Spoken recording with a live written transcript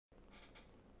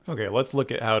Okay, let's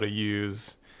look at how to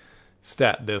use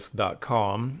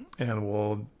statdisk.com, and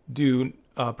we'll do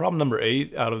problem number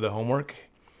 8 out of the homework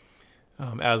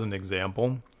as an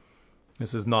example.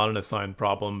 This is not an assigned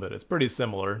problem, but it's pretty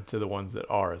similar to the ones that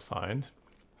are assigned.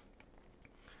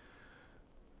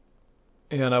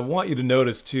 And I want you to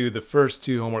notice too, the first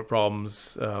 2 homework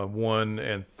problems, 1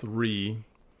 and 3,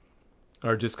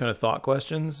 are just kind of thought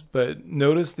questions, but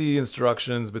notice the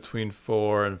instructions between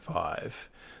 4 and 5.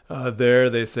 There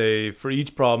they say, for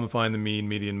each problem, find the mean,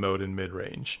 median, mode, and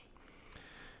mid-range.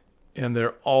 And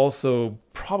they're also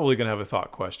probably going to have a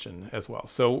thought question as well.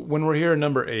 So when we're here at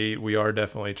number 8, we are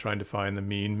definitely trying to find the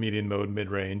mean, median, mode,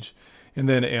 mid-range, and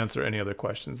then answer any other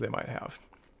questions they might have.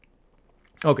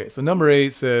 Okay, so number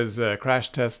 8 says crash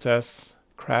tests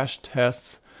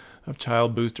of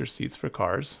child booster seats for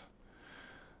cars.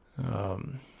 So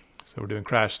we're doing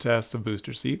crash tests of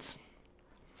booster seats.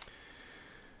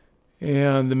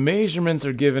 And the measurements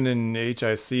are given in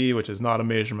HIC, which is not a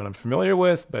measurement I'm familiar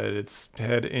with, but it's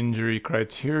head injury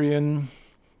criterion.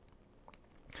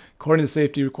 According to the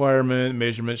safety requirement,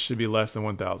 measurements should be less than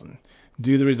 1,000.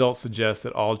 Do the results suggest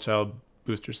that all child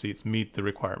booster seats meet the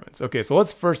requirements? Okay, so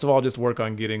let's first of all just work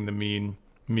on getting the mean,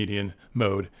 median,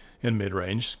 mode, and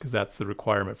mid-range, because that's the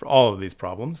requirement for all of these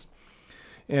problems.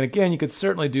 And again, you could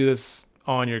certainly do this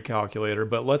on your calculator,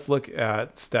 but let's look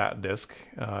at StatDisk.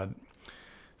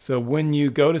 So when you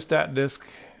go to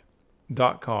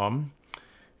statdisk.com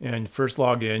and first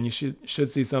log in, you should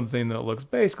see something that looks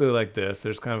basically like this.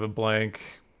 There's kind of a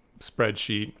blank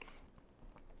spreadsheet.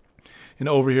 And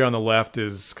over here on the left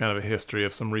is kind of a history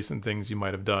of some recent things you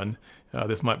might have done.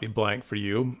 This might be blank for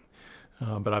you,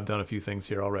 but I've done a few things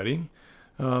here already.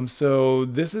 So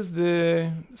this is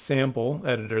the sample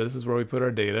editor. This is where we put our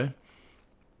data.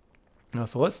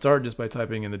 So let's start just by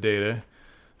typing in the data.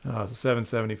 So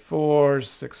 774,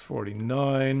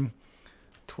 649,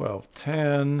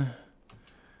 1210,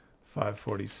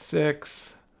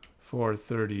 546,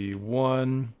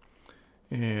 431,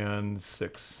 and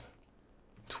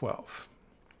 612.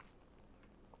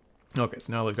 Okay,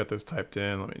 so now we've got those typed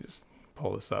in. Let me just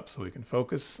pull this up so we can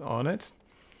focus on it.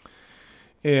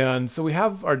 And so we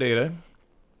have our data.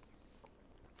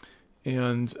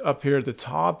 And up here at the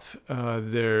top,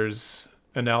 there's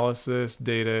analysis,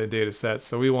 data, data sets.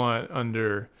 So we want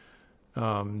under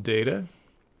data.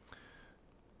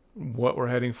 What we're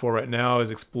heading for right now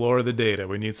is explore the data.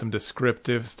 We need some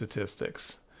descriptive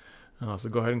statistics. So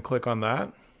go ahead and click on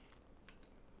that.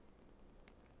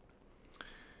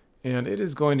 And it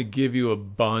is going to give you a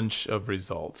bunch of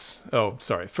results. Oh,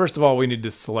 sorry. First of all, we need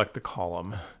to select the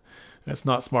column. It's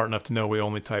not smart enough to know we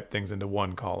only type things into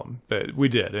one column, but we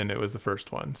did, and it was the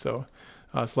first one. So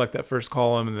select that first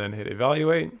column and then hit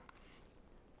evaluate.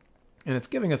 And it's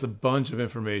giving us a bunch of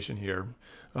information here,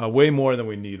 way more than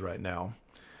we need right now.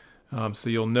 So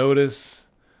you'll notice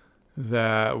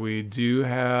that we do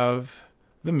have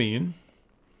the mean.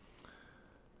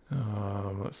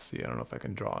 Let's see, I don't know if I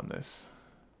can draw on this.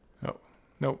 Oh,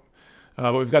 nope.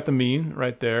 But we've got the mean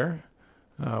right there.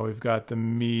 We've got the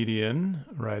median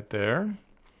right there.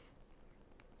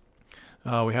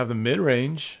 We have the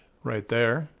mid-range right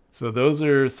there. So those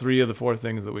are 3 of the 4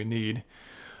 things that we need.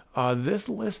 This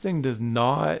listing does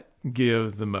not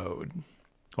give the mode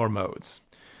or modes.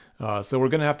 So we're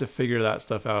going to have to figure that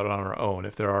stuff out on our own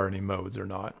if there are any modes or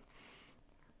not.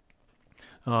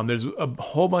 There's a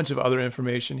whole bunch of other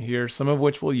information here, some of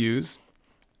which we'll use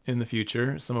in the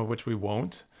future, some of which we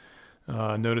won't.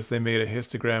 Notice they made a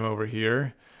histogram over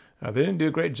here. They didn't do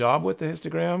a great job with the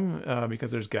histogram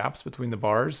because there's gaps between the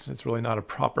bars. It's really not a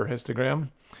proper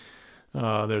histogram.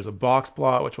 There's a box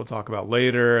plot, which we'll talk about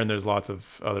later, and there's lots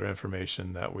of other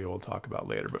information that we will talk about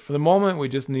later. But for the moment, we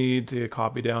just need to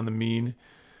copy down the mean,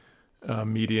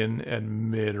 median,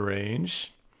 and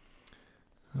mid-range.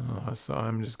 So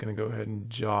I'm just going to go ahead and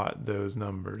jot those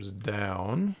numbers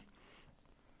down.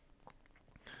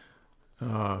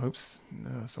 Oops,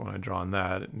 so when I draw on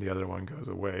that, the other one goes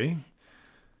away.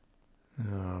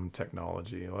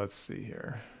 Technology, let's see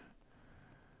here.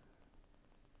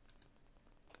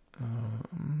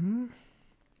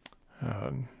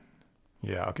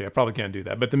 Yeah, okay, I probably can't do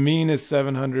that. But the mean is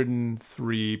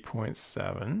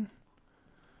 703.7.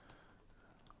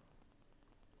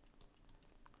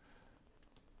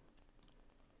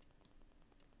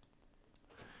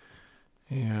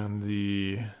 And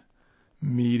the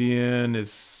median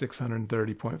is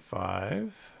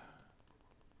 630.5.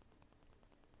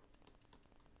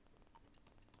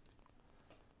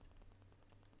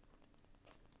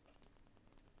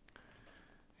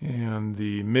 And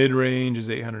the mid-range is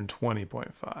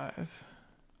 820.5.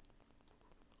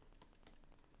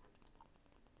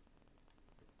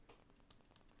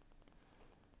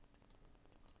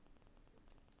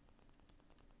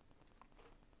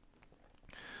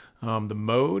 the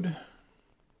mode,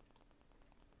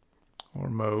 or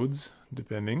modes,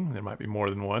 depending. There might be more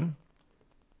than one.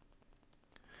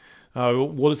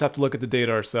 We'll just have to look at the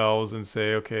data ourselves and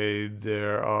say, okay,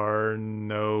 there are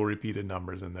no repeated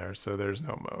numbers in there, so there's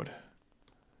no mode.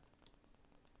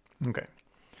 Okay,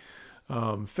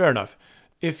 fair enough.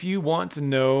 If you want to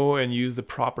know and use the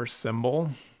proper symbol,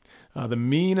 the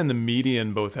mean and the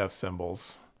median both have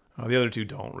symbols. The other two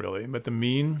don't really, but the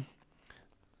mean,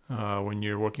 when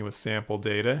you're working with sample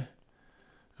data,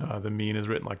 the mean is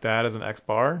written like that as an X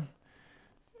bar.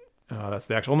 That's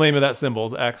the actual name of that symbol,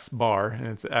 is X bar, and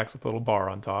it's X with a little bar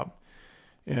on top.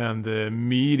 And the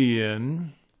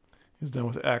median is done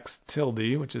with X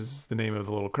tilde, which is the name of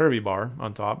the little curvy bar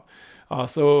on top.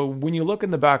 So when you look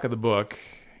in the back of the book,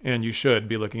 and you should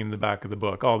be looking in the back of the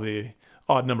book, all the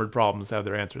odd numbered problems have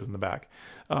their answers in the back.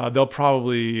 They'll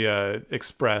probably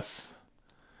express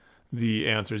the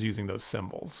answers using those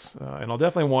symbols. And I'll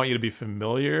definitely want you to be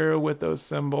familiar with those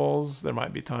symbols. There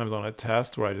might be times on a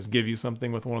test where I just give you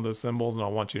something with one of those symbols and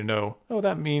I'll want you to know, oh,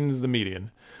 that means the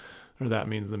median, or that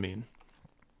means the mean.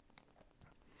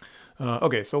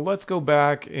 Okay, so let's go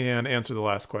back and answer the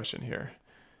last question here.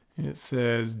 It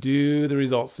says, do the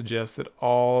results suggest that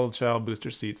all child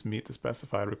booster seats meet the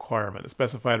specified requirement? The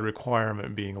specified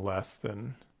requirement being less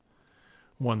than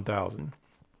 1,000.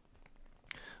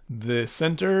 The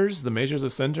centers, the measures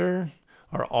of center,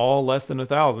 are all less than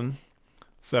 1,000.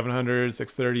 700,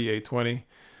 630, 820.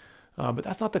 But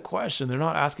that's not the question. They're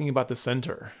not asking about the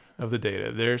center of the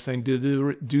data. They're saying, do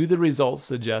the results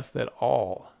suggest that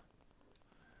all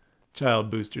child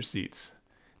booster seats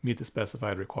meet the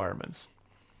specified requirements?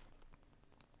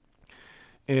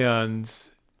 And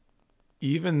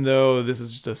even though this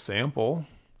is just a sample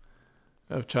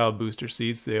of child booster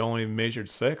seats, they only measured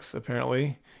 6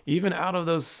 apparently. Even out of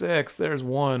those 6, there's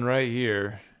one right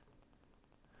here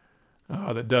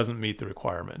that doesn't meet the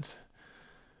requirement.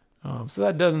 So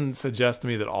that doesn't suggest to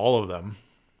me that all of them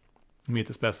meet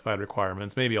the specified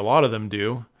requirements. Maybe a lot of them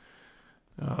do,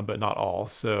 but not all.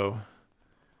 So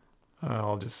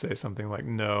I'll just say something like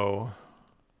no.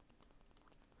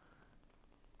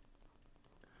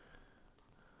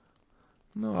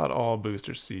 Not all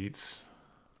booster seats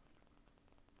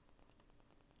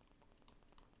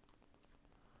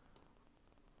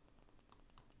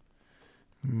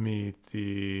meet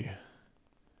the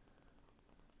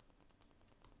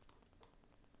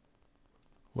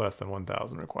less than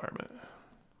 1,000 requirement.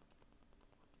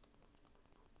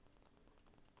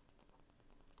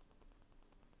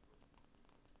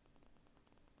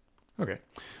 Okay,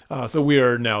 so we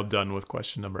are now done with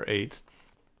question number 8.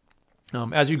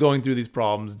 As you're going through these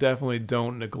problems, definitely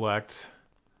don't neglect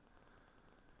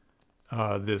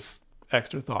this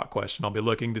extra thought question. I'll be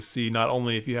looking to see not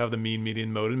only if you have the mean,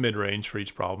 median, mode, and mid-range for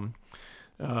each problem,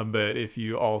 but if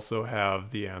you also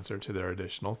have the answer to their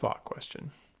additional thought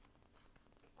question.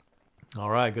 All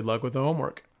right, good luck with the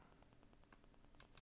homework.